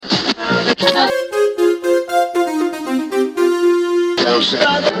It's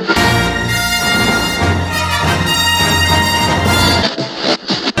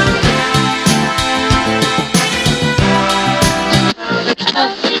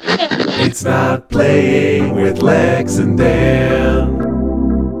Not Playing with Lex and Dan.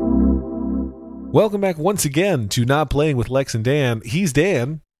 Welcome back once again to Not Playing with Lex and Dan. He's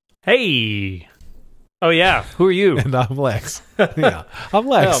Dan. Hey. Oh, yeah. Who are you? And I'm Lex. Yeah, I'm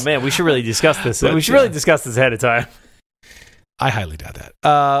Lex. Oh, man, we should really discuss this. We should really discuss this ahead of time. I highly doubt that.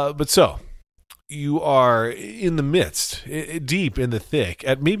 But so, you are in the midst, deep in the thick,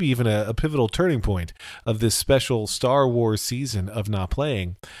 at maybe even a pivotal turning point of this special Star Wars season of Not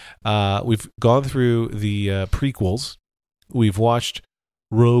Playing. We've gone through the prequels. We've watched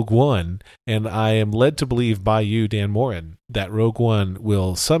Rogue One, and I am led to believe by you, Dan Morin, that Rogue One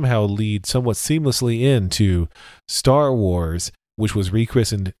will somehow lead somewhat seamlessly into Star Wars, which was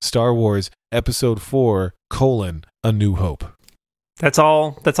rechristened Star Wars Episode 4, A New Hope. That's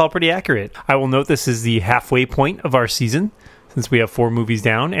all pretty accurate. I will note this is the halfway point of our season, since we have 4 movies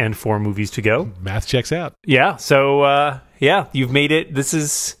down and 4 movies to go. Math checks out. Yeah, so you've made it.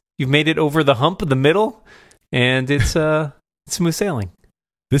 You've made it over the hump of the middle, and it's smooth sailing.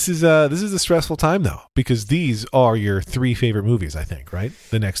 This is a stressful time though, because these are your 3 favorite movies, I think, right?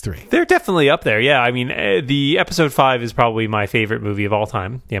 The next 3. They're definitely up there. Yeah, I mean, the Episode 5 is probably my favorite movie of all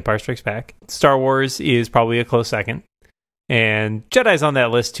time. The Empire Strikes Back. Star Wars is probably a close second. And Jedi's on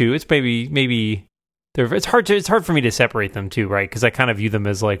that list too. It's maybe it's hard for me to separate them too, right? Because I kind of view them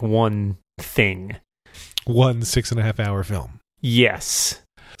as like one thing. One 6.5-hour film. Yes.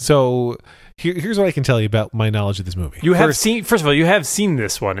 So here's what I can tell you about my knowledge of this movie. First of all, you have seen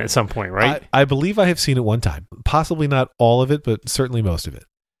this one at some point, right? I believe I have seen it one time. Possibly not all of it, but certainly most of it.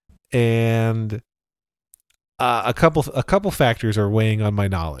 And a couple factors are weighing on my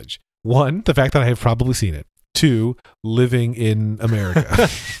knowledge. One, the fact that I have probably seen it. 2, living in America.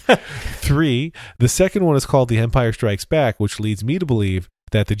 3, the second one is called The Empire Strikes Back, which leads me to believe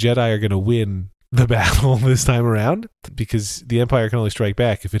that the Jedi are going to win the battle this time around, because the Empire can only strike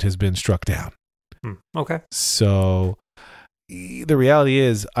back if it has been struck down. Okay. So the reality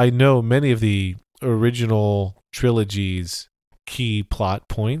is, I know many of the original trilogy's key plot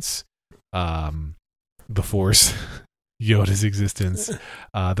points. The Force, Yoda's existence,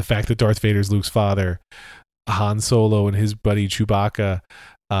 the fact that Darth Vader's Luke's father, Han Solo and his buddy Chewbacca,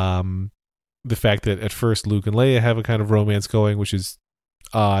 the fact that at first Luke and Leia have a kind of romance going, which is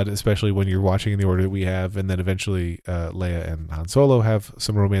odd, especially when you're watching in the order that we have, and then eventually Leia and Han Solo have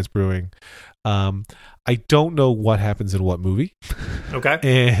some romance brewing. I don't know what happens in what movie. Okay.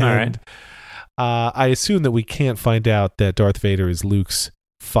 And all right. I assume that we can't find out that Darth Vader is Luke's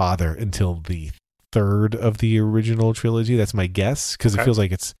father until the 3rd of the original trilogy. That's my guess, because it feels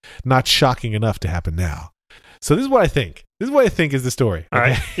like it's not shocking enough to happen now. So this is what I think. This is what I think is the story. All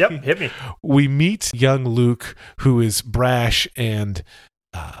right. Yep. Hit me. We meet young Luke, who is brash and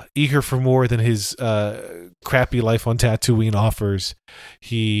eager for more than his crappy life on Tatooine offers.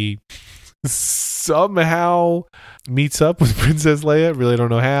 He somehow meets up with Princess Leia. Really don't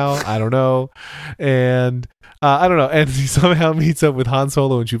know how. I don't know. And I don't know. And he somehow meets up with Han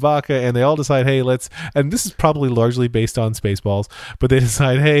Solo and Chewbacca, and they all decide, hey, and this is probably largely based on Spaceballs, but they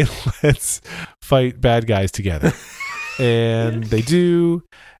decide, hey, let's fight bad guys together. And they do,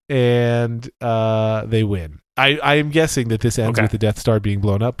 and they win. I am guessing that this ends with the Death Star being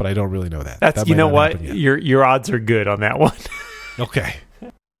blown up, but I don't really know that. That you know what? Your odds are good on that one. Okay.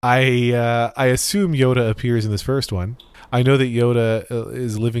 I assume Yoda appears in this first one. I know that Yoda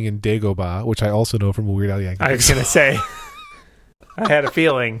is living in Dagobah, which I also know from a Weird Al Yankovic. I was going to say, I had a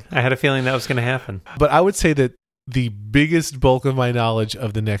feeling that was going to happen. But I would say that the biggest bulk of my knowledge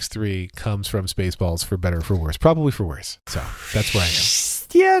of the next 3 comes from Spaceballs, for better or for worse. Probably for worse. So that's where I am.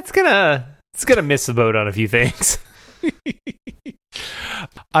 Yeah, it's gonna miss the boat on a few things.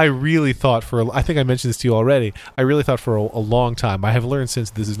 I really thought I think I mentioned this to you already. I really thought for a long time, I have learned since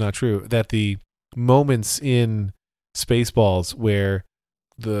this is not true, that the moments in Spaceballs where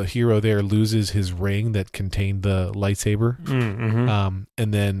the hero there loses his ring that contained the lightsaber,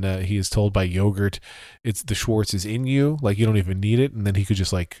 and then he is told by Yogurt, it's the Schwartz is in you, like you don't even need it, and then he could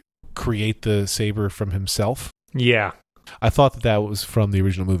just like create the saber from himself. Yeah. I thought that was from the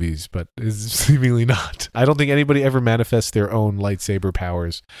original movies, but it's seemingly not. I don't think anybody ever manifests their own lightsaber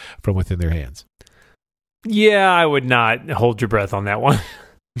powers from within their hands. Yeah, I would not hold your breath on that one.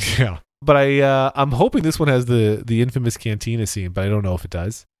 Yeah. But I'm hoping this one has the infamous cantina scene, but I don't know if it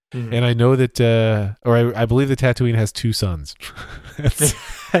does. Mm-hmm. And I know that, I believe that Tatooine has 2 sons.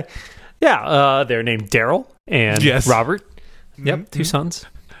 Yeah, they're named Daryl and Robert. Mm-hmm. Yep, 2 sons.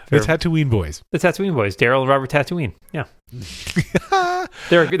 The Tatooine Boys. The Tatooine Boys. Daryl and Robert Tatooine. Yeah.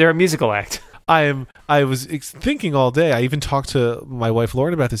 They're a musical act. I was thinking all day. I even talked to my wife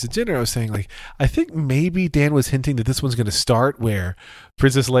Lauren about this at dinner. I was saying, like, I think maybe Dan was hinting that this one's going to start where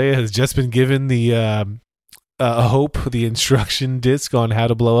Princess Leia has just been given the the instruction disc on how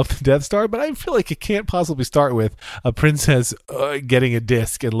to blow up the Death Star, but I feel like it can't possibly start with a princess getting a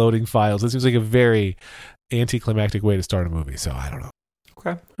disc and loading files. This seems like a very anticlimactic way to start a movie, so I don't know.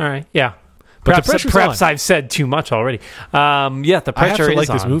 Okay. All right. Yeah. But Perhaps I've said too much already. The pressure I have to is like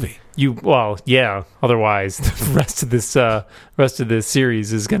on. this movie. Otherwise the rest of this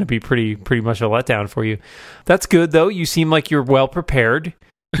series is going to be pretty much a letdown for you. That's good though. You seem like you're well prepared.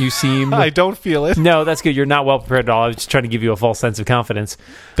 You seem I don't feel it. No, that's good. You're not well prepared at all. I was just trying to give you a false sense of confidence.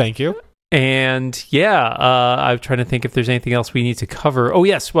 Thank you. And I'm trying to think if there's anything else we need to cover. Oh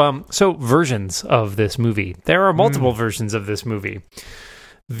yes, so versions of this movie. There are multiple versions of this movie.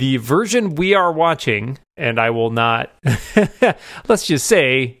 The version we are watching, and I will not, let's just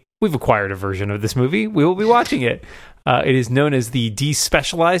say we've acquired a version of this movie. We will be watching it. It is known as the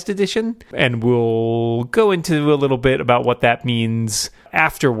Despecialized Edition, and we'll go into a little bit about what that means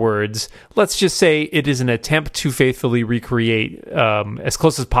afterwards. Let's just say it is an attempt to faithfully recreate, as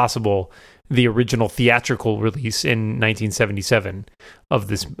close as possible, the original theatrical release in 1977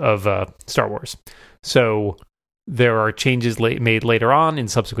 of Star Wars. So there are changes made later on in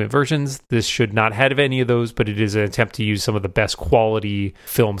subsequent versions. This should not have any of those, but it is an attempt to use some of the best quality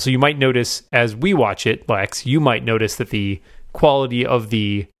film. So you might notice, as we watch it, Lex, you might notice that the quality of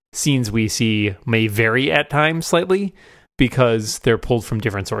the scenes we see may vary at times slightly because they're pulled from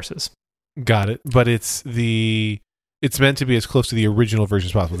different sources. Got it. But it's meant to be as close to the original version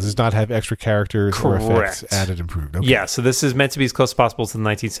as possible. This does not have extra characters or effects added and improved. Okay. Yeah, so this is meant to be as close as possible to the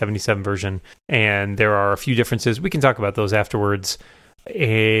 1977 version, and there are a few differences. We can talk about those afterwards.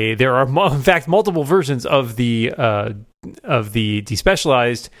 There are, in fact, multiple versions of the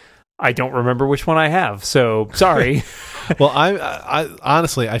Despecialized. I don't remember which one I have, so sorry. Well, I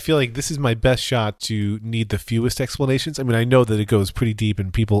honestly, I feel like this is my best shot to need the fewest explanations. I mean, I know that it goes pretty deep,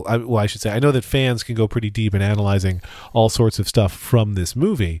 and I know that fans can go pretty deep in analyzing all sorts of stuff from this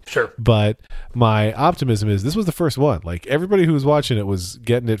movie. Sure. But my optimism is this was the first one. Like, everybody who was watching it was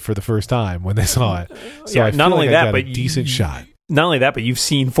getting it for the first time when they saw it. So I feel not only like I that, got a decent shot. Not only that, but you've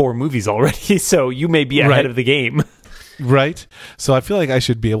seen 4 movies already, so you may be ahead of the game. Right. So I feel like I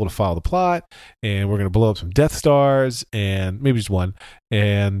should be able to follow the plot, and we're going to blow up some Death Stars, and maybe just one.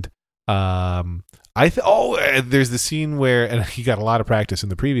 And there's the scene where, and he got a lot of practice in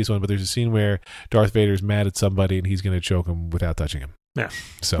the previous one, but there's a scene where Darth Vader's mad at somebody, and he's going to choke him without touching him. Yeah.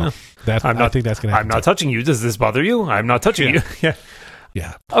 So I think that's going to happen. I'm not touching you. Does this bother you? I'm not touching you. Yeah.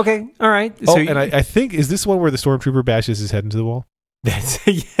 Yeah. Okay. All right. And I think, is this one where the stormtrooper bashes his head into the wall? That's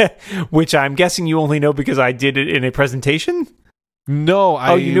which I'm guessing you only know because I did it in a presentation.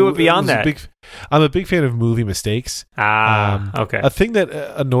 No, you knew it beyond that. I'm a big fan of movie mistakes. Okay. A thing that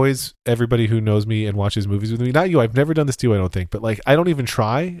annoys everybody who knows me and watches movies with me. Not you. I've never done this to you, I don't think. But, like, I don't even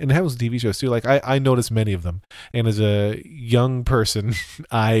try. And it happens with TV shows, too. Like, I notice many of them. And as a young person,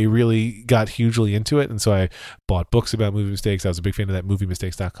 I really got hugely into it. And so I bought books about movie mistakes. I was a big fan of that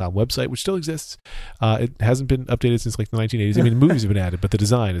moviemistakes.com website, which still exists. It hasn't been updated since, like, the 1980s. I mean, movies have been added, but the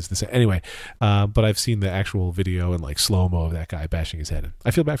design is the same. Anyway, but I've seen the actual video and, like, slow-mo of that guy bashing his head in.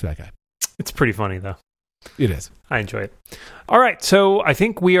 I feel bad for that guy. It's pretty funny, though. It is. I enjoy it. All right, so I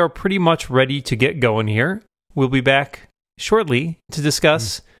think we are pretty much ready to get going here. We'll be back shortly to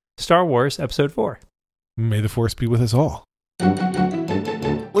discuss Star Wars Episode 4. May the Force be with us all.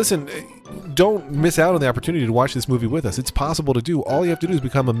 Listen, don't miss out on the opportunity to watch this movie with us. It's possible to do. All you have to do is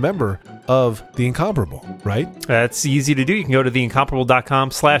become a member of The Incomparable, right? That's easy to do. You can go to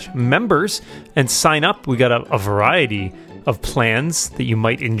theincomparable.com/members and sign up. We got a variety of plans that you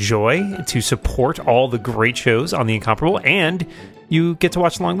might enjoy to support all the great shows on The Incomparable, and you get to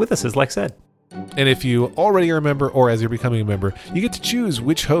watch along with us, as Lex said. And if you already are a member, or as you're becoming a member, you get to choose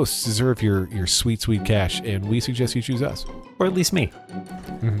which hosts deserve your sweet, sweet cash, and we suggest you choose us. Or at least me.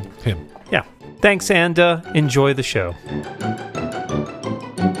 Mm-hmm. Him. Yeah. Thanks, and enjoy the show.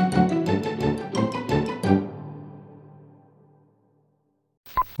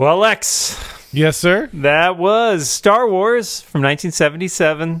 Well, Lex. Yes, sir? That was Star Wars from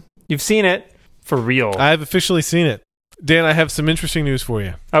 1977. You've seen it. For real. I have officially seen it. Dan, I have some interesting news for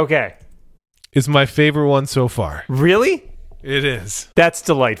you. Okay. It's my favorite one so far. Really? It is. That's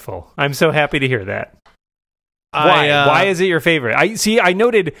delightful. I'm so happy to hear that. Why? Why is it your favorite? I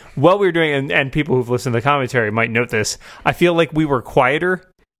noted while we were doing it, and people who've listened to the commentary might note this, I feel like we were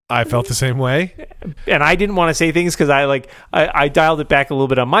quieter I felt the same way. And I didn't want to say things because I dialed it back a little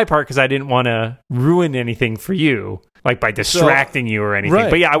bit on my part because I didn't want to ruin anything for you, like by distracting you or anything. Right.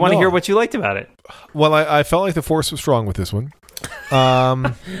 But yeah, I want to hear what you liked about it. Well, I felt like the Force was strong with this one.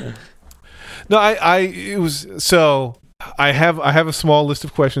 No, it was so. I have a small list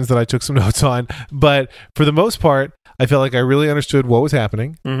of questions that I took some notes on, but for the most part, I felt like I really understood what was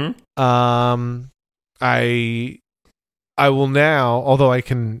happening. Mm-hmm. I will now, although I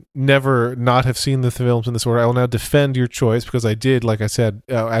can never not have seen the films in this order, I will now defend your choice because I did, like I said,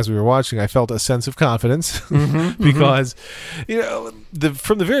 as we were watching, I felt a sense of confidence because,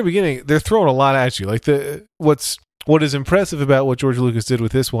 from the very beginning, they're throwing a lot at you. Like what is impressive about what George Lucas did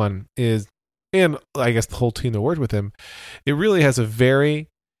with this one is, and I guess the whole team that worked with him, it really has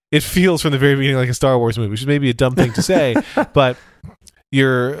it feels from the very beginning like a Star Wars movie, which is maybe a dumb thing to say, but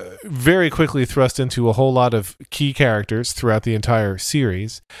you're very quickly thrust into a whole lot of key characters throughout the entire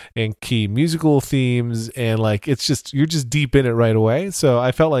series and key musical themes, and you're just deep in it right away. So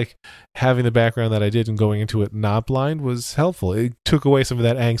I felt like having the background that I did and going into it not blind was helpful. It took away some of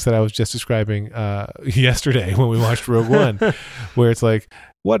that angst that I was just describing yesterday when we watched Rogue One, where it's like,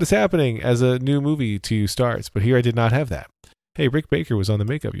 what is happening as a new movie to you starts? But here I did not have that. Hey, Rick Baker was on the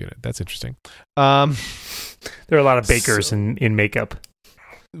makeup unit. That's interesting. There are a lot of bakers in makeup.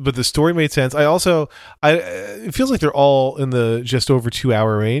 But the story made sense. It feels like they're all in the just over 2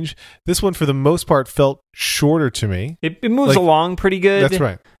 hour range. This one, for the most part, felt shorter to me. It moves along pretty good. That's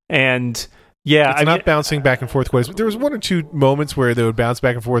right. And yeah, it's not bouncing back and forth quite. There was one or two moments where they would bounce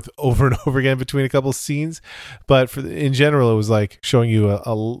back and forth over and over again between a couple of scenes, but in general, it was like showing you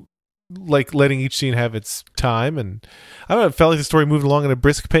like letting each scene have its time, and I don't know, it felt like the story moved along at a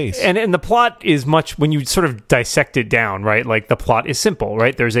brisk pace. And the plot is much, when you sort of dissect it down, right? Like the plot is simple,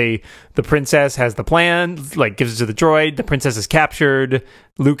 right? The princess has the plan, like gives it to the droid. The princess is captured.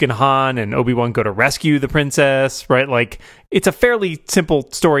 Luke and Han and Obi-Wan go to rescue the princess, right? Like it's a fairly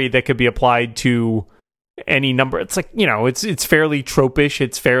simple story that could be applied to any number. It's like, it's fairly tropish.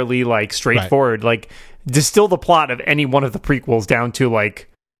 It's fairly like straightforward. Right. Like distill the plot of any one of the prequels down to like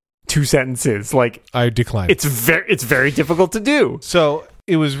 2 sentences. Like I decline. It's very difficult to do. So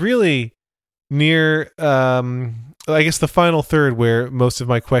it was really near I guess the final third where most of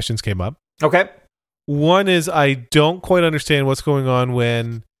my questions came up. Okay. One is I don't quite understand what's going on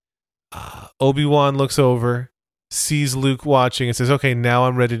when Obi-Wan looks over, sees Luke watching, and says, okay, now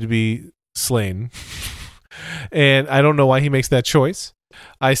I'm ready to be slain. And I don't know why he makes that choice.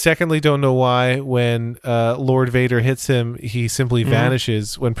 I secondly don't know why when Lord Vader hits him, he simply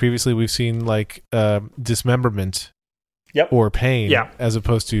vanishes when previously we've seen like dismemberment or pain as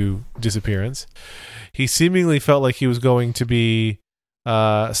opposed to disappearance. He seemingly felt like he was going to be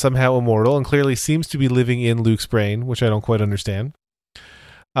somehow immortal and clearly seems to be living in Luke's brain, which I don't quite understand.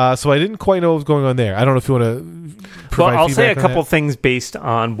 So I didn't quite know what was going on there. I don't know if you want to provide I'll feedback say a on couple that. things based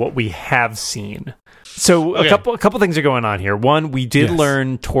on what we have seen. So a couple things are going on here. One, we did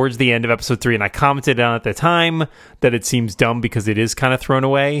learn towards the end of episode 3, and I commented on at the time that it seems dumb because it is kind of thrown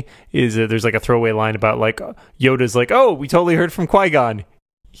away. There's like a throwaway line about like Yoda's like, oh, we totally heard from Qui-Gon.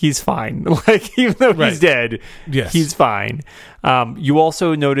 He's fine. Like, even though he's dead, he's fine. You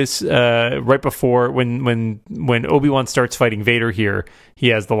also notice right before when Obi-Wan starts fighting Vader here, he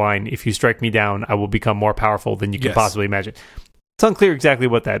has the line, if you strike me down, I will become more powerful than you can possibly imagine. It's unclear exactly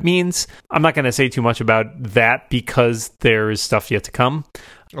what that means. I'm not going to say too much about that because there is stuff yet to come.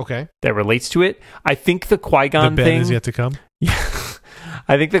 Okay. That relates to it. I think the Qui-Gon thing thing is yet to come. Yeah.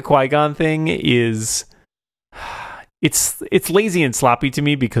 I think the Qui-Gon thing is it's lazy and sloppy to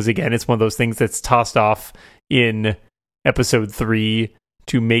me because again, it's one of those things that's tossed off in episode 3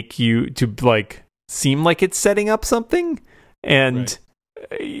 to make you to like seem like it's setting up something, and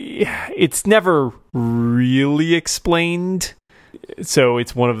it's never really explained. So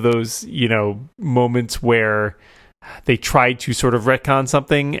it's one of those, moments where they tried to sort of retcon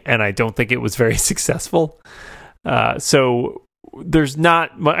something, and I don't think it was very successful. So there's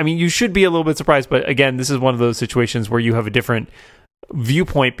not, you should be a little bit surprised, but again, this is one of those situations where you have a different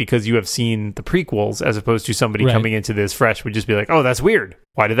viewpoint because you have seen the prequels, as opposed to somebody coming into this fresh would just be like, oh, that's weird.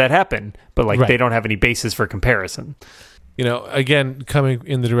 Why did that happen? But they don't have any basis for comparison. Again, coming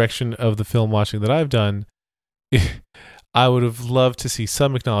in the direction of the film watching that I've done, I would have loved to see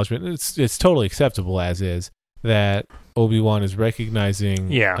some acknowledgement. It's totally acceptable as is that Obi-Wan is recognizing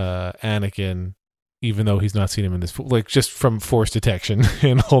Anakin, even though he's not seen him in this, like just from Force detection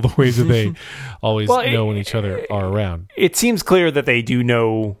and all the ways that they always know when each other are around. It seems clear that they do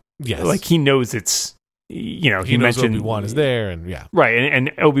know. Yes, like he knows it's he knows mentioned Obi-Wan is there, and yeah. Right,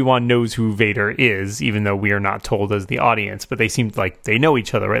 and Obi-Wan knows who Vader is, even though we are not told as the audience, but they seem like they know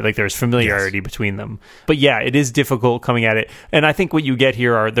each other, right? Like there's familiarity between them. But yeah, it is difficult coming at it. And I think what you get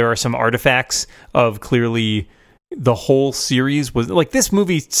here there are some artifacts of clearly the whole series was like this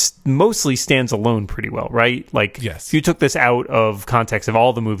movie mostly stands alone pretty well, right? Like if you took this out of context of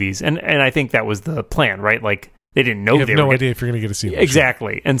all the movies, and I think that was the plan, right? Like they didn't know you have no idea if you're going to get a sequel.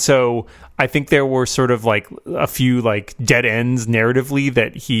 Exactly. And so I think there were sort of like a few like dead ends narratively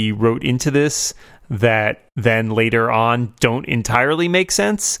that he wrote into this that then later on don't entirely make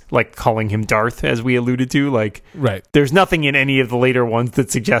sense, like calling him Darth, as we alluded to. Like, right. There's nothing in any of the later ones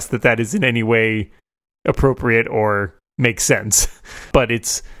that suggests that is in any way appropriate or makes sense. But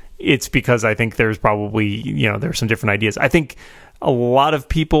it's because I think there's probably, there's some different ideas. I think a lot of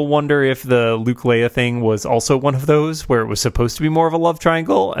people wonder if the Luke Leia thing was also one of those where it was supposed to be more of a love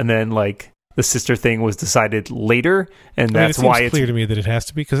triangle, and then like the sister thing was decided later, and that's why it's clear to me that it has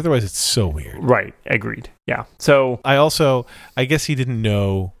to be, because otherwise it's so weird. Right. Agreed. Yeah. So I guess Lucas didn't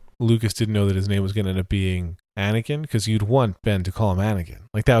know that his name was going to end up being Anakin, because you'd want Ben to call him Anakin.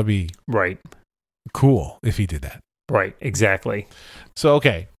 Like that would be right. Cool if he did that. Right, exactly. So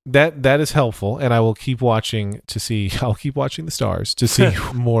okay, that is helpful, and I will keep watching I'll keep watching the stars to see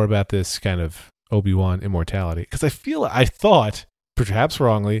more about this kind of Obi-Wan immortality, because I thought, perhaps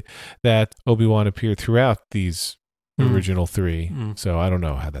wrongly, that Obi-Wan appeared throughout these original three. So I don't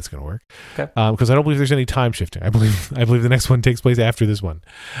know how that's going to work. Okay. Because I don't believe there's any time shifting. I believe the next one takes place after this one.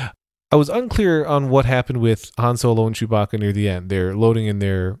 I was unclear on what happened with Han Solo and Chewbacca near the end. They're loading in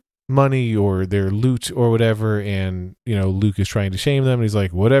their money or their loot or whatever, and Luke is trying to shame them, and he's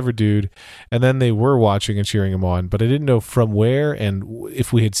like, whatever, dude. And then they were watching and cheering him on, but I didn't know from where, and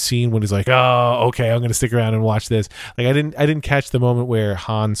if we had seen when he's like, oh, okay, I'm gonna stick around and watch this. Like I didn't catch the moment where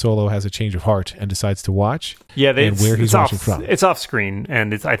Han Solo has a change of heart and decides to watch. Yeah, and where he's watching from. It's off screen,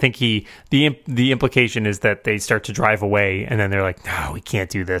 and I think the implication is that they start to drive away, and then they're like, no, we can't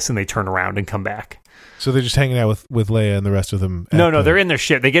do this, and they turn around and come back. So they're just hanging out with Leia and the rest of them. No, they're in their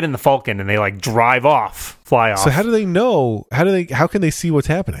ship. They get in the Falcon and they like fly off. So how do they know? How can they see what's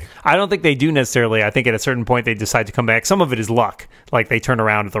happening? I don't think they do necessarily. I think at a certain point they decide to come back. Some of it is luck. Like they turn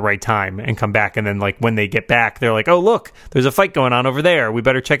around at the right time and come back, and then like when they get back, they're like, oh look, there's a fight going on over there. We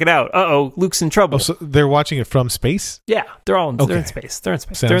better check it out. Uh-oh, Luke's in trouble. Oh, so they're watching it from space? Yeah, they're in space. They're in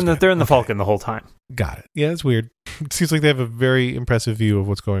space. They're in the Falcon the whole time. Got it. Yeah, it's weird. It seems like they have a very impressive view of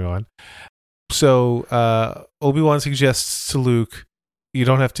what's going on. So Obi-Wan suggests to Luke, you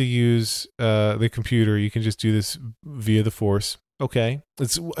don't have to use the computer. You can just do this via the Force. Okay.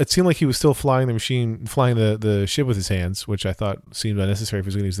 It seemed like he was still flying the ship with his hands, which I thought seemed unnecessary if he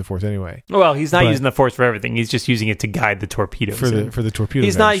was going to use the Force anyway. Well, he's not using the Force for everything. He's just using it to guide the torpedoes. For the torpedo.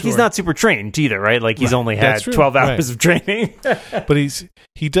 He's not super trained either, right? Like he's only had 12 hours of training. But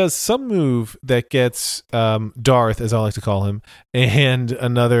he does some move that gets Darth, as I like to call him, and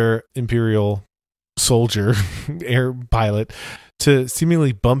another Imperial soldier, air pilot, to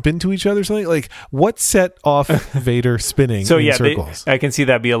seemingly bump into each other or something. Like, what set off Vader spinning in circles? I can see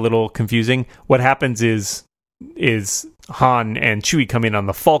that be a little confusing. What happens is Han and Chewie come in on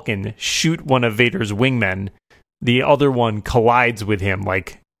the Falcon, shoot one of Vader's wingmen. The other one collides with him,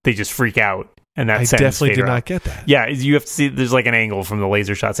 like they just freak out. And that I definitely Vader did not out. Get that. Yeah, you have to see. There's like an angle from the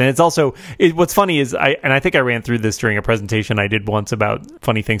laser shots, and it's also what's funny is I think I ran through this during a presentation I did once about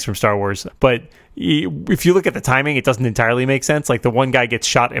funny things from Star Wars. But if you look at the timing, it doesn't entirely make sense. Like the one guy gets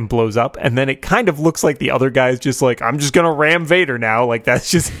shot and blows up, and then it kind of looks like the other guy's just like, I'm just gonna ram Vader now. Like that's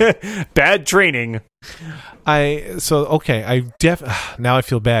just bad training. Now I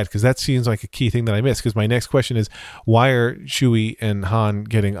feel bad because that seems like a key thing that I missed, because my next question is, why are Chewie and Han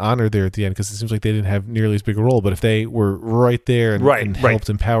getting honored there at the end? Because it seems like they didn't have nearly as big a role, but if they were right there and helped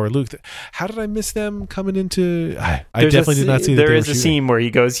empower Luke, how did I miss them coming into I definitely did not see that. There is a scene where he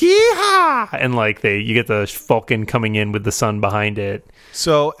goes yeehaw, and like you get the Falcon coming in with the sun behind it.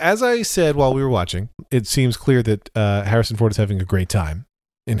 So as I said while we were watching, it seems clear that Harrison Ford is having a great time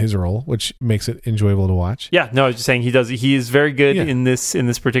in his role, which makes it enjoyable to watch. Yeah, no, I was just saying he is very good in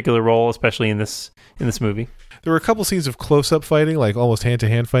this particular role, especially in this movie. There were a couple scenes of close-up fighting, like almost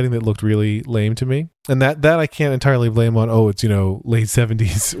hand-to-hand fighting, that looked really lame to me. And that I can't entirely blame on, it's, late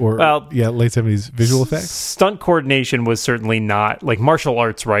 70s or late 70s visual effects. Stunt coordination was certainly not, like martial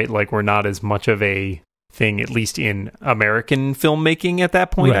arts, right? Like we're not as much of a thing, at least in American filmmaking at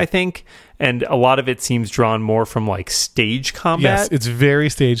that point, right. I think. And a lot of it seems drawn more from like stage combat. Yes, it's very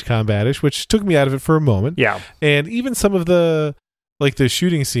stage combat-ish, which took me out of it for a moment. Yeah. And even some of the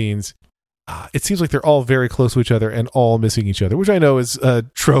shooting scenes, it seems like they're all very close to each other and all missing each other, which I know is a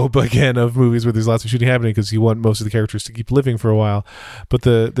trope again of movies where there's lots of shooting happening because you want most of the characters to keep living for a while. But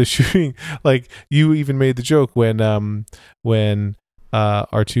the shooting, like you even made the joke when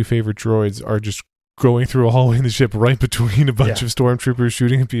our two favorite droids are just going through a hallway in the ship right between a bunch of stormtroopers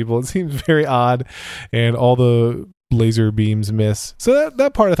shooting at people. It seems very odd, and all the laser beams miss. So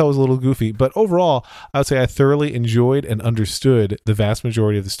that part I thought was a little goofy, but overall I would say I thoroughly enjoyed and understood the vast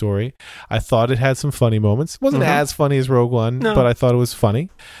majority of the story. I thought it had some funny moments. It wasn't as funny as Rogue One, but I thought it was funny,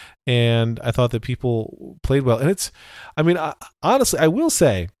 and I thought that people played well. And honestly, I will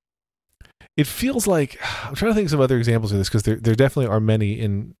say it feels like, I'm trying to think of some other examples of this because there definitely are many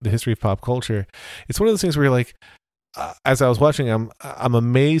in the history of pop culture. It's one of those things where you're like, as I was watching, I'm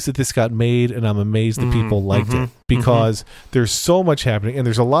amazed that this got made, and I'm amazed that people liked it, because there's so much happening, and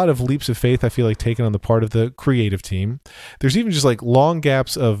there's a lot of leaps of faith I feel like taken on the part of the creative team. There's even just like long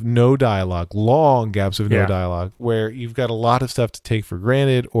gaps of no dialogue, where you've got a lot of stuff to take for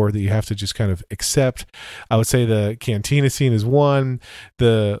granted or that you have to just kind of accept. I would say the cantina scene is one.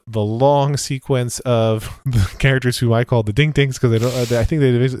 The long sequence of the characters who I call the Ding Dings, because I think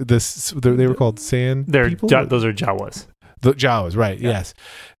they were called sand people. Those are Jawas. The Jawas, right? Yeah. Yes,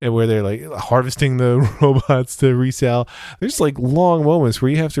 and where they're like harvesting the robots to resell. There's like long moments where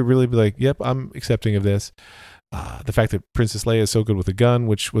you have to really be like, "Yep, I'm accepting of this." The fact that Princess Leia is so good with a gun,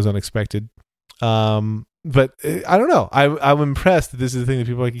 which was unexpected. But I don't know. I'm impressed that this is the thing that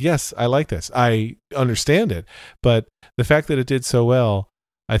people are like, "Yes, I like this. I understand it." But the fact that it did so well,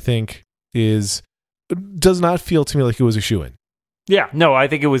 I think, does not feel to me like it was a shoo-in. Yeah, no, I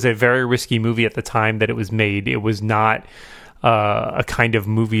think it was a very risky movie at the time that it was made. It was not a kind of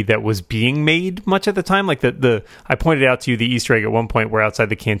movie that was being made much at the time. Like I pointed out to you the Easter egg at one point where outside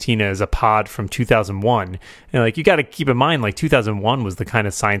the cantina is a pod from 2001. And like, you got to keep in mind, like 2001 was the kind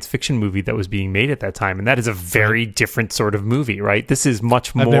of science fiction movie that was being made at that time. And that is a very different sort of movie, right? This is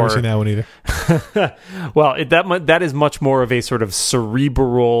much more... I've never seen that one either. Well, that is much more of a sort of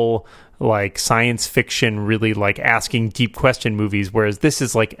cerebral, like science fiction, really like asking deep question movies, whereas this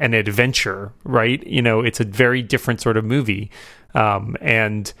is like an adventure, right? You know, it's a very different sort of movie.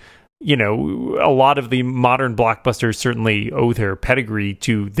 And, you know, a lot of the modern blockbusters certainly owe their pedigree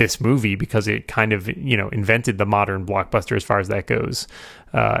to this movie because it kind of, you know, invented the modern blockbuster as far as that goes.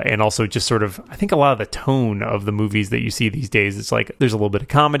 And also just sort of, I think a lot of the tone of the movies that you see these days, it's like there's a little bit of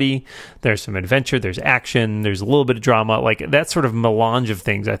comedy, there's some adventure, there's action, there's a little bit of drama, like that sort of melange of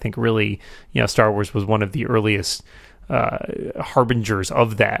things. I think really, you know, Star Wars was one of the earliest harbingers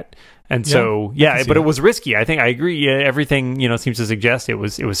of that. And so, but it was risky. I think I agree. Everything, you know, seems to suggest it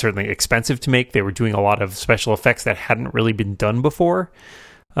was certainly expensive to make. They were doing a lot of special effects that hadn't really been done before.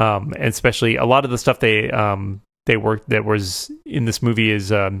 And especially a lot of the stuff they worked that was in this movie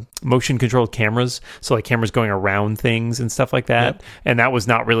is motion controlled cameras. So like cameras going around things and stuff like that. Yep. And that was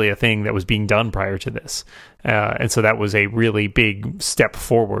not really a thing that was being done prior to this. And so that was a really big step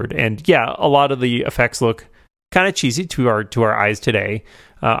forward. And yeah, a lot of the effects look kind of cheesy to our eyes today.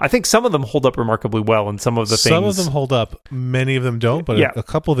 I think some of them hold up remarkably well, and some of them hold up. Many of them don't, but a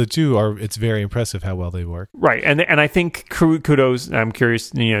couple that do it's very impressive how well they work. Right, and I think kudos. I'm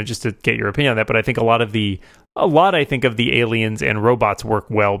curious, you know, just to get your opinion on that. But I think a lot I think of the aliens and robots work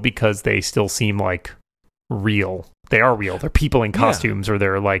well because they still seem like real. They are real. They're people in costumes, or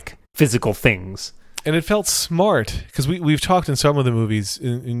they're like physical things. And it felt smart because we've talked in some of the movies,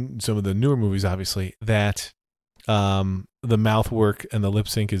 in some of the newer movies, obviously, that the mouth work and the lip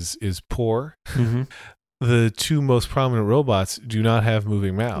sync is poor. Mm-hmm. The two most prominent robots do not have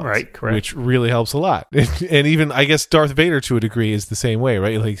moving mouths, right? Correct. Which really helps a lot. And even I guess Darth Vader to a degree is the same way,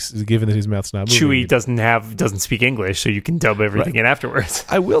 right? Like given that his mouth's not moving. Chewie doesn't speak English, so you can dub everything in afterwards.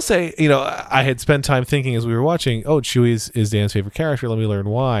 I will say, you know, I had spent time thinking as we were watching. Oh, Chewie is Dan's favorite character. Let me learn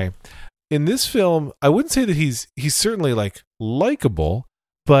why. In this film, I wouldn't say that he's certainly like likable,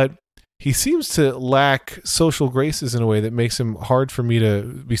 but he seems to lack social graces in a way that makes him hard for me to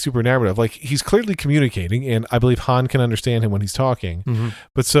be super enamored of. Like, he's clearly communicating, and I believe Han can understand him when he's talking. Mm-hmm.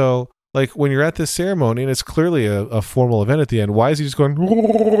 But so, like, when you're at this ceremony, and it's clearly a formal event at the end, why is he just going,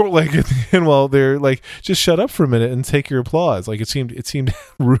 like, at the end while they're, like, just shut up for a minute and take your applause? Like, it seemed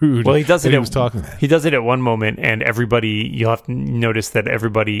rude. Well, he does it. He was talking that. He does it at one moment, and you'll have to notice that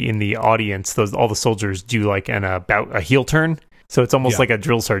everybody in the audience, all the soldiers do, like, a heel turn. So it's almost like a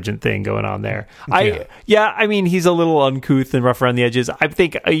drill sergeant thing going on there. I mean, he's a little uncouth and rough around the edges. I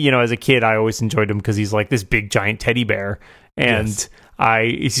think, you know, as a kid, I always enjoyed him because he's like this big giant teddy bear. And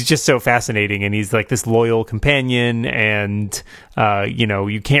he's just so fascinating. And he's like this loyal companion. And, you know,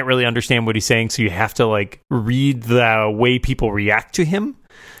 you can't really understand what he's saying. So you have to like read the way people react to him.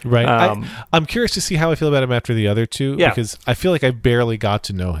 Right. I'm curious to see how I feel about him after the other two, because I feel like I barely got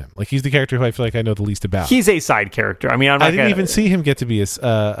to know him. Like, he's the character who I feel like I know the least about. He's a side character. I mean, I didn't even see him get to be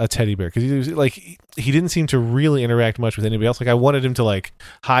a teddy bear, because he was like, he didn't seem to really interact much with anybody else. Like, I wanted him to like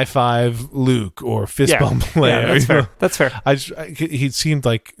high five Luke or fist bump Leia. Yeah, that's fair. That's fair. He seemed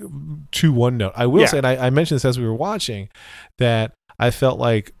like too one note. I will say, and I mentioned this as we were watching, that I felt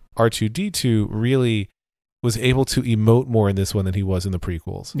like R2D2 really was able to emote more in this one than he was in the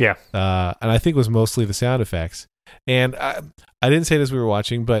prequels. Yeah. And I think it was mostly the sound effects. And I didn't say it as we were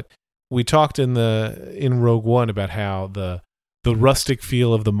watching, but we talked in Rogue One about how the rustic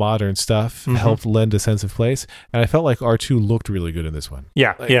feel of the modern stuff helped lend a sense of place. And I felt like R2 looked really good in this one.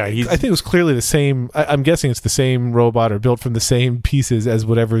 Yeah. Like, yeah. I think it was clearly the same. I'm guessing it's the same robot or built from the same pieces as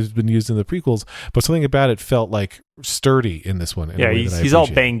whatever's been used in the prequels, but something about it felt like sturdy in this one. Yeah, he's all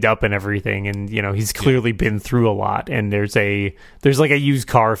banged up and everything, and he's clearly been through a lot, and there's like a used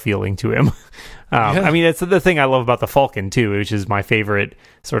car feeling to him. I mean, it's the thing I love about the Falcon too, which is my favorite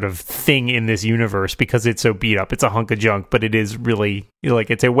sort of thing in this universe, because it's so beat up. It's a hunk of junk, but it is really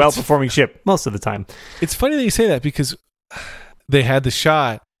it's a well-performing ship most of the time. It's funny that you say that, because they had the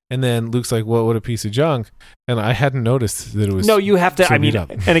shot, and then Luke's like, "What a piece of junk," and I hadn't noticed that it was. No, you have to. So I mean,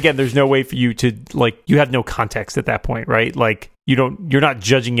 and again, there's no way for you to you have no context at that point, right? Like you're not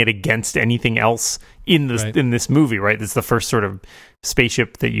judging it against anything else in this movie, right? This is the first sort of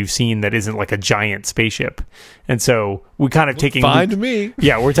spaceship that you've seen that isn't like a giant spaceship, and so we kind of taking fine to me.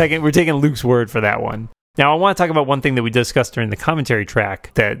 Yeah, we're taking Luke's word for that one. Now, I want to talk about one thing that we discussed during the commentary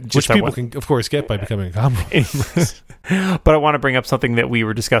track which people can, of course, get by becoming a comrade. But I want to bring up something that we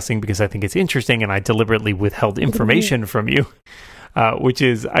were discussing because I think it's interesting, and I deliberately withheld information from you. Which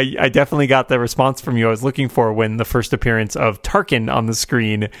is, I definitely got the response from you I was looking for when the first appearance of Tarkin on the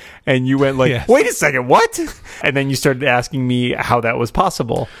screen, and you went like, wait a second, what? And then you started asking me how that was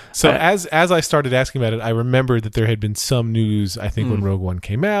possible. So as I started asking about it, I remembered that there had been some news, I think when Rogue One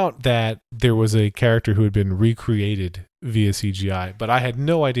came out, that there was a character who had been recreated via CGI. But I had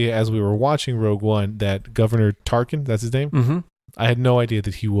no idea, as we were watching Rogue One, that Governor Tarkin, that's his name? Mm-hmm. I had no idea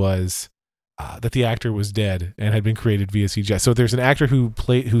that he was... that the actor was dead and had been created via CGI. So there's an actor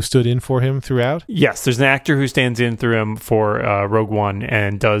who stood in for him throughout? Yes, there's an actor who stands in through him for Rogue One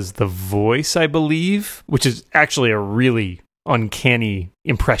and does the voice, I believe, which is actually a really uncanny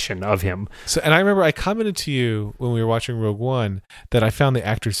impression of him. So, and I remember I commented to you when we were watching Rogue One that I found the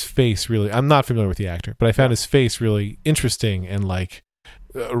actor's face really... I'm not familiar with the actor, but I found his face really interesting and like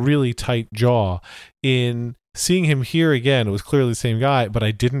a really tight jaw. In seeing him here again, it was clearly the same guy, but I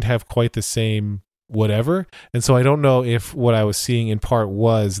didn't have quite the same whatever. And so I don't know if what I was seeing in part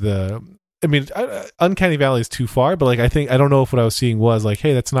was Uncanny Valley is too far, but like I don't know if what I was seeing was like,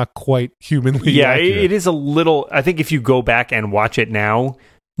 hey, that's not quite humanly accurate. It is a little... I think if you go back and watch it now,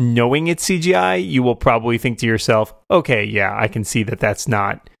 knowing it's CGI, you will probably think to yourself, okay, yeah, I can see that that's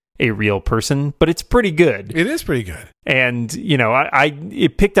not a real person, but it's pretty good. It is pretty good. And,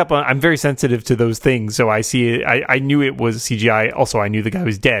 it picked up on... I'm very sensitive to those things, so I see it. I knew it was CGI. Also, I knew the guy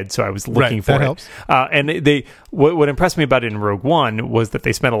was dead, so I was looking for that it. Helps. And what impressed me about it in Rogue One was that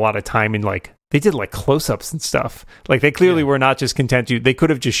they spent a lot of time in they did like close-ups and stuff. Like they clearly were not just content to... They could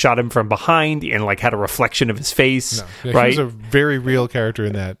have just shot him from behind and like had a reflection of his face. No. Right? He was a very real character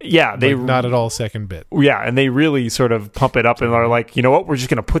in that. Yeah, they not at all second bit. Yeah, and they really sort of pump it up and are like, you know what? We're just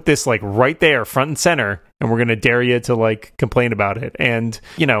going to put this like right there, front and center, and we're going to dare you to like complain about it. And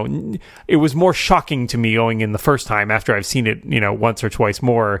it was more shocking to me going in the first time. After I've seen it, once or twice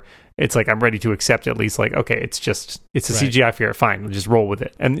more, it's like I'm ready to accept at least like, okay, it's a CGI fear, fine, we'll just roll with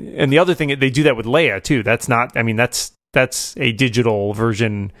it. And the other thing, they do that with Leia too. That's not, I mean, that's a digital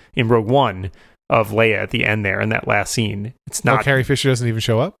version in Rogue One of Leia at the end there in that last scene. It's not... Carrie Fisher doesn't even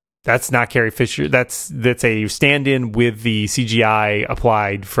show up? That's not Carrie Fisher. That's a stand-in with the CGI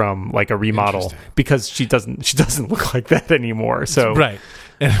applied from like a remodel, because she doesn't look like that anymore. So right.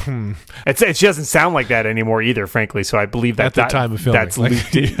 She doesn't sound like that anymore either, frankly. So I believe that at the time of filming, that's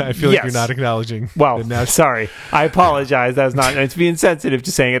leaked. I feel like you're not acknowledging. Well, sorry, I apologize. That's not. It's being sensitive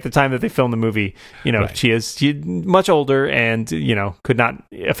to saying at the time that they filmed the movie. She's much older and could not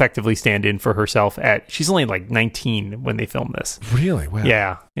effectively stand in for herself. She's only like 19 when they filmed this. Really? Wow.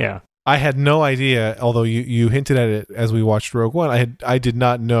 Yeah. I had no idea, although you hinted at it as we watched Rogue One. I did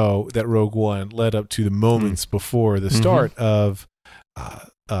not know that Rogue One led up to the moments before the start of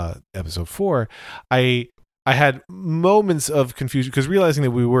episode 4. I had moments of confusion because realizing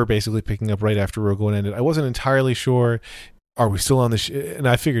that we were basically picking up right after Rogue One ended, I wasn't entirely sure. Are we still on the ship? And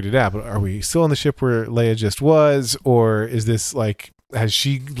I figured it out, but are we still on the ship where Leia just was? Or is this like, has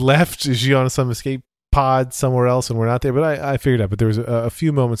she left? Is she on some escape pod somewhere else and we're not there. But I figured out. But there was a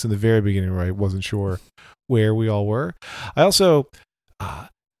few moments in the very beginning where I wasn't sure where we all were. I also,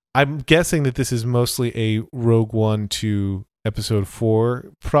 I'm guessing that this is mostly a Rogue One to Episode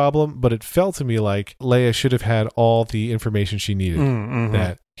 4 problem, but it felt to me like Leia should have had all the information she needed.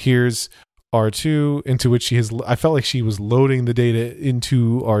 That here's R2, into which I felt like she was loading the data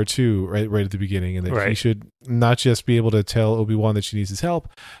into R2 right at the beginning, and that he should not just be able to tell Obi-Wan that she needs his help,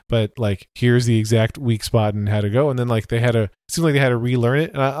 but like here's the exact weak spot and how to go. And then like it seemed like they had to relearn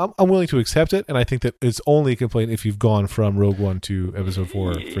it, and I'm willing to accept it. And I think that it's only a complaint if you've gone from Rogue One to Episode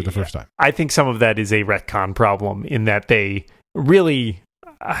 4 for the first time. I think some of that is a retcon problem in that they really,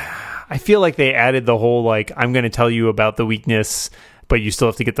 I feel like they added the whole like, I'm going to tell you about the weakness, but you still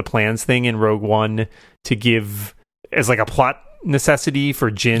have to get the plans thing in Rogue One to give as like a plot necessity for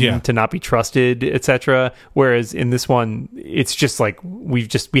Jyn to not be trusted, etc. Whereas in this one, it's just like we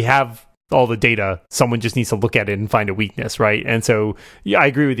have all the data. Someone just needs to look at it and find a weakness, right? And so, yeah, I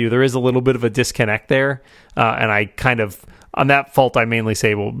agree with you. There is a little bit of a disconnect there, and I kind of, on that fault, I mainly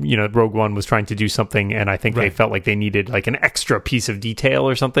say, well, Rogue One was trying to do something, and I think they felt like they needed like an extra piece of detail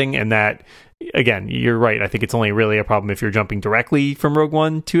or something, and that. Again, you're right. I think it's only really a problem if you're jumping directly from Rogue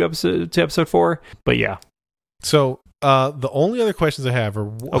One to episode 4. But yeah. So the only other questions I have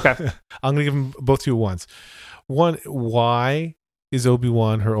are okay. I'm going to give them both to you at once. One, why is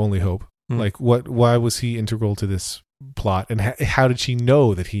Obi-Wan her only hope? Like, why was he integral to this plot, and how did she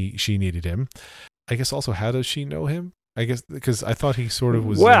know that she needed him? I guess also, how does she know him? I guess because I thought he sort of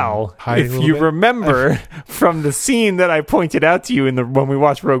was hiding if you remember from the scene that I pointed out to you when we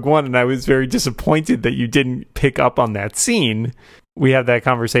watched Rogue One, and I was very disappointed that you didn't pick up on that scene. We have that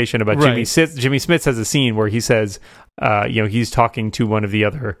conversation about Jimmy Smits has a scene where he says, he's talking to one of the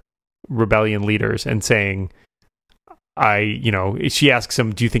other rebellion leaders and saying, she asks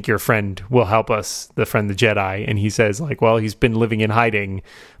him, do you think your friend will help us, the Jedi? And he says, like, well, he's been living in hiding,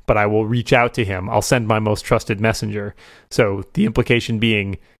 but I will reach out to him. I'll send my most trusted messenger. So the implication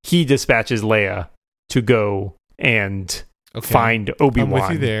being he dispatches Leia to go and find Obi-Wan. I'm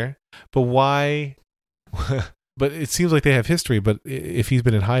with you there. But why? But it seems like they have history, but if he's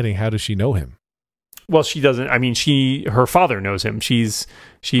been in hiding, how does she know him? Well, she doesn't. I mean, her father knows him. She is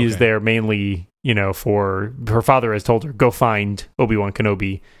there mainly, for her father has told her, go find Obi-Wan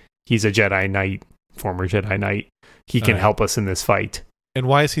Kenobi. He's a Jedi Knight, former Jedi Knight. He can help us in this fight. And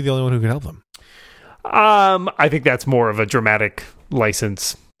why is he the only one who can help them? I think that's more of a dramatic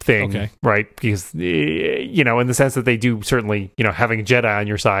license thing, right? Because, in the sense that they do certainly, having a Jedi on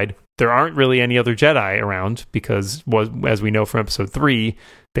your side, there aren't really any other Jedi around because, as we know from episode 3,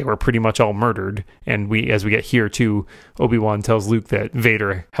 they were pretty much all murdered. And as we get here too, Obi-Wan tells Luke that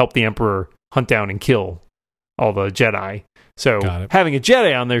Vader helped the Emperor hunt down and kill all the Jedi. So having a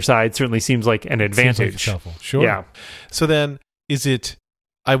Jedi on their side certainly seems like an advantage. Seems like it's helpful. Sure. Yeah. So then, is it?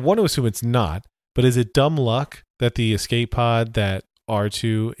 I want to assume it's not, but is it dumb luck that the escape pod that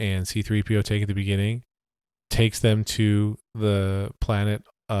R2 and C-3PO take at the beginning takes them to the planet?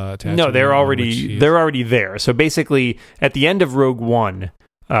 No, they're already there. So basically, at the end of Rogue One,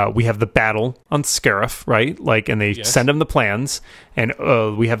 we have the battle on Scarif, right? And they send them the plans, and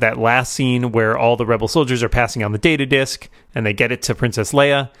we have that last scene where all the rebel soldiers are passing on the data disk, and they get it to Princess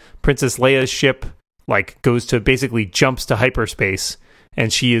Leia. Princess Leia's ship basically jumps to hyperspace,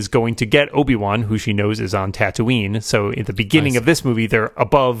 and she is going to get Obi-Wan, who she knows is on Tatooine. So in the beginning of this movie, they're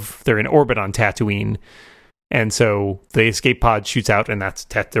in orbit on Tatooine. And so the escape pod shoots out, and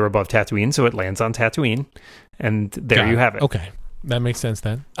they're above Tatooine, so it lands on Tatooine. And there you have it. Okay. That makes sense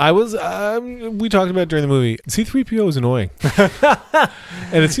then. We talked about it during the movie. C-3PO is annoying.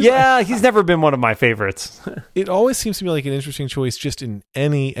 And it seems he's never been one of my favorites. It always seems to me like an interesting choice just in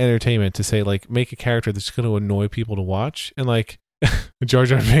any entertainment to say, like, make a character that's going to annoy people to watch. And, like, Jar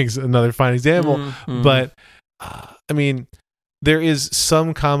Jar Binks, another fine example. Mm-hmm. But, I mean, there is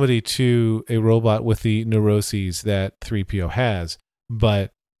some comedy to a robot with the neuroses that 3PO has.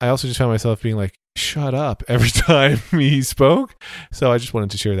 But I also just found myself being like, shut up every time he spoke. So I just wanted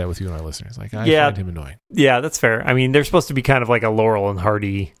to share that with you and our listeners. Like, I find him annoying. Yeah, that's fair. I mean, they're supposed to be kind of like a Laurel and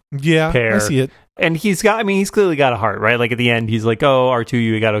Hardy pair. I see it. And he's clearly got a heart, right? Like at the end, he's like, oh, R2,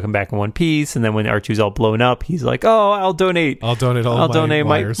 you got to come back in one piece. And then when R2's all blown up, he's like, oh, I'll donate my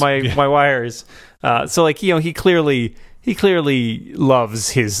wires. So like, he clearly loves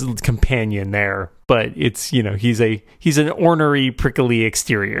his companion there, but it's, he's an ornery, prickly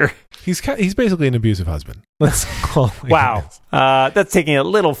exterior. He's basically an abusive husband. Let's call it. Wow. That's taking it a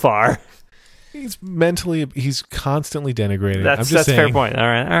little far. He's constantly denigrating. That's a fair point. All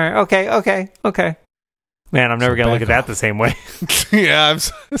right. Okay. Man, I'm never going to look at that the same way. Yeah, I'm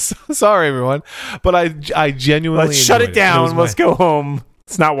so sorry, everyone. But I genuinely Let's shut it down. Let's go home.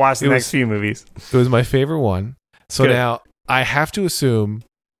 Let's not watch the next few movies. It was my favorite one. So Good. now I have to assume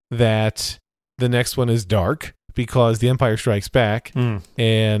that the next one is dark because The Empire Strikes Back.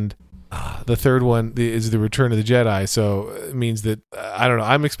 And the third one is The Return of the Jedi. So it means that, I don't know,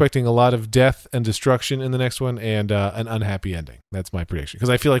 I'm expecting a lot of death and destruction in the next one and an unhappy ending. That's my prediction. Because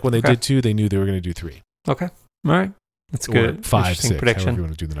I feel like when they did 2, they knew they were going to do 3. Okay. All right. That's Or good. 5, Interesting 6, prediction. however you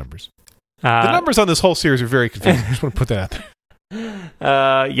want to do the numbers. The numbers on this whole series are very confusing. I just want to put that out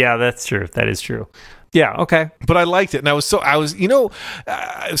there. Yeah, that's true. That is true. Yeah, okay. But I liked it. And I was, sometimes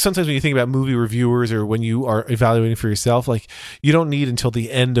when you think about movie reviewers or when you are evaluating for yourself, like, you don't need until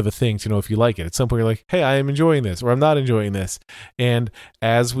the end of a thing to know if you like it. At some point, you're like, hey, I am enjoying this, or I'm not enjoying this. And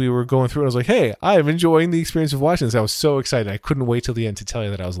as we were going through it, I was like, hey, I am enjoying the experience of watching this. I was so excited. I couldn't wait till the end to tell you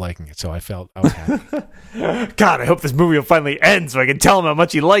that I was liking it. So I was happy. God, I hope this movie will finally end so I can tell him how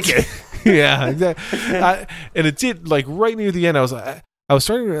much you like it. Yeah, exactly. And it did, like, right near the end, I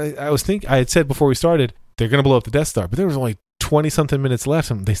had said before we started, they're going to blow up the Death Star, but there was only 20 something minutes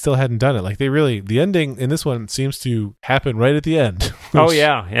left and they still hadn't done it. Like, the ending in this one seems to happen right at the end. Oh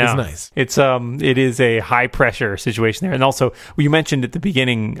yeah. It's nice. It is a high pressure situation there. And also, you mentioned at the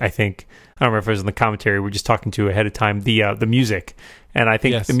beginning, I think, I don't remember if it was in the commentary, we're just talking to ahead of time, the music. And I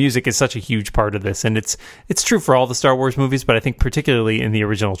think the music is such a huge part of this. And it's true for all the Star Wars movies, but I think particularly in the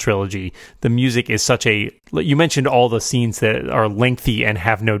original trilogy, the music is you mentioned all the scenes that are lengthy and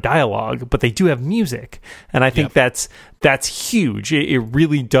have no dialogue, but they do have music. And I think that's huge. It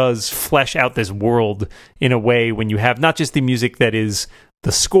really does flesh out this world in a way when you have not just the music that is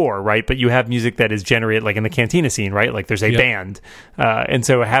the score, right? But you have music that is generated, like in the cantina scene, right? Like there's a band. And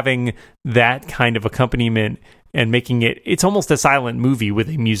so having that kind of accompaniment and making it's almost a silent movie with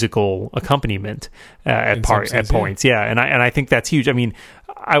a musical accompaniment at points. Yeah. And I think that's huge. I mean,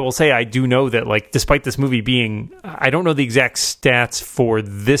 I will say I do know that, like, despite this movie being, I don't know the exact stats for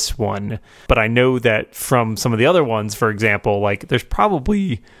this one, but I know that from some of the other ones, for example, like there's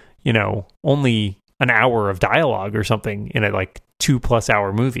probably, only an hour of dialogue or something in a like 2+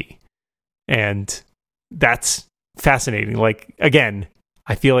 hour movie. And that's fascinating. Like, again,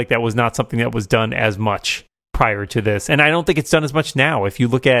 I feel like that was not something that was done as much prior to this. And I don't think it's done as much now. If you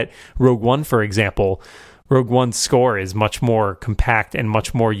look at Rogue One, for example, Rogue One's score is much more compact and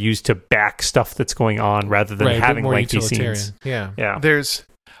much more used to back stuff that's going on rather than having lengthy scenes. Yeah.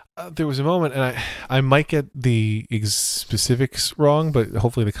 There was a moment, and I might get the specifics wrong, but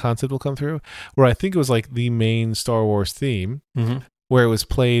hopefully the concept will come through, where I think it was like the main Star Wars theme, where it was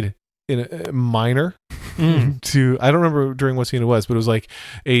played in a minor to, I don't remember during what scene it was, but it was like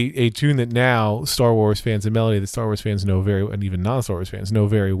a tune that now Star Wars fans, a melody that Star Wars fans know and even non-Star Wars fans know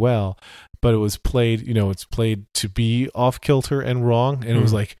very well, but it was played, it's played to be off kilter and wrong, and it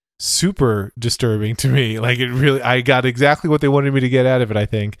was like super disturbing to me. Like, it really, I got exactly what they wanted me to get out of it, I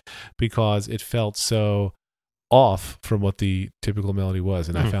think, because it felt so off from what the typical melody was,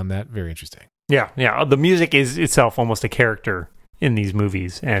 and I found that very interesting. Yeah. The music is itself almost a character in these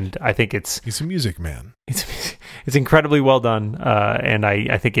movies, and I think he's a music man. It's incredibly well done, and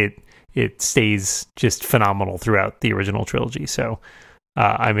I think it stays just phenomenal throughout the original trilogy. So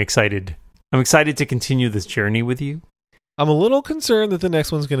I'm excited to continue this journey with you. I'm a little concerned that the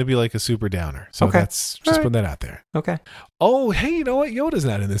next one's going to be like a super downer. So that's just putting that out there. Okay. Oh, hey, you know what? Yoda's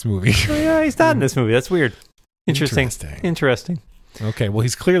not in this movie. Oh, yeah, he's not in this movie. That's weird. Interesting. Okay, well,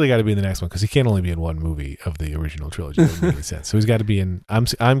 he's clearly got to be in the next one because he can't only be in one movie of the original trilogy. That doesn't make any sense. So he's got to be in.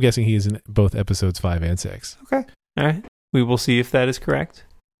 I'm guessing he is in both episodes 5 and 6. Okay. All right. We will see if that is correct.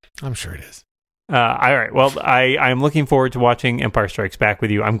 I'm sure it is. All right. Well, I'm looking forward to watching Empire Strikes Back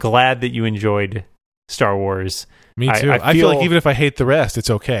with you. I'm glad that you enjoyed Star Wars. Me too. I feel like even if I hate the rest, it's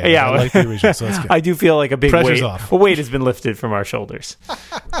okay. Yeah, I like the original, so that's good. I do feel like a big Pressure's weight. off. A weight has been lifted from our shoulders.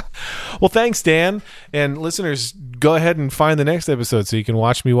 Well, thanks, Dan. And listeners, go ahead and find the next episode so you can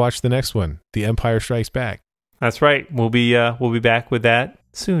watch me watch the next one, The Empire Strikes Back. That's right. We'll be back with that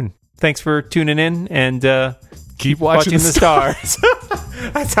soon. Thanks for tuning in and keep watching the stars.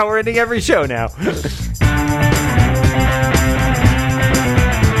 That's how we're ending every show now.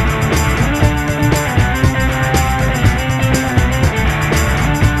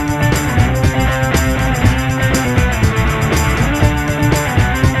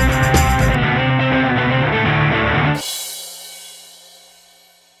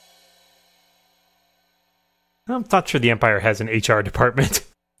 I'm not sure the Empire has an HR department.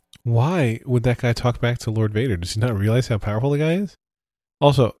 Why would that guy talk back to Lord Vader? Does he not realize how powerful the guy is?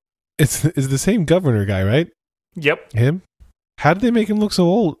 Also, it's the same governor guy, right? Yep. Him? How did they make him look so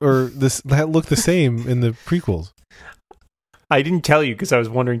old, or look the same in the prequels? I didn't tell you because I was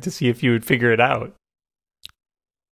wondering to see if you would figure it out.